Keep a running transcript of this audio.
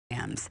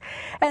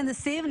programs. And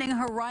this evening,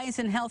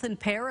 Horizon Health in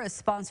Paris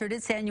sponsored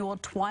its annual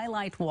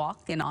Twilight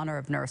Walk in honor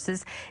of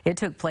nurses. It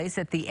took place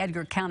at the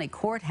Edgar County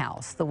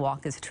Courthouse. The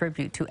walk is a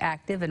tribute to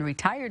active and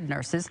retired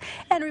nurses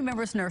and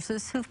remembers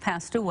nurses who've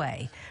passed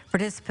away.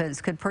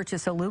 Participants could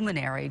purchase a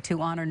luminary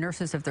to honor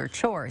nurses of their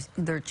choice.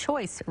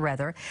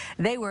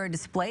 They were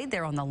displayed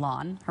there on the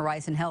lawn.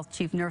 Horizon Health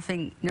Chief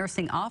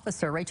Nursing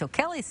Officer Rachel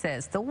Kelly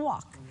says the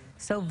walk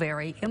so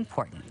very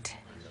important.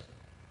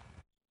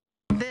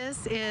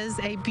 This is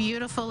a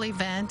beautiful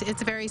event.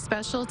 It's very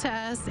special to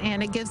us,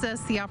 and it gives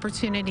us the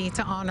opportunity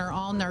to honor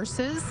all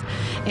nurses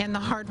and the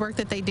hard work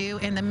that they do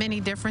and the many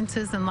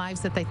differences in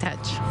lives that they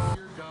touch.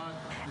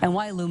 And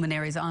why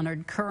luminaries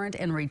honored current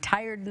and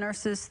retired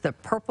nurses, the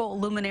purple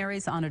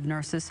luminaries honored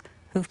nurses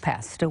who've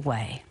passed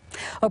away.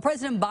 Well,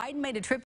 President Biden made a trip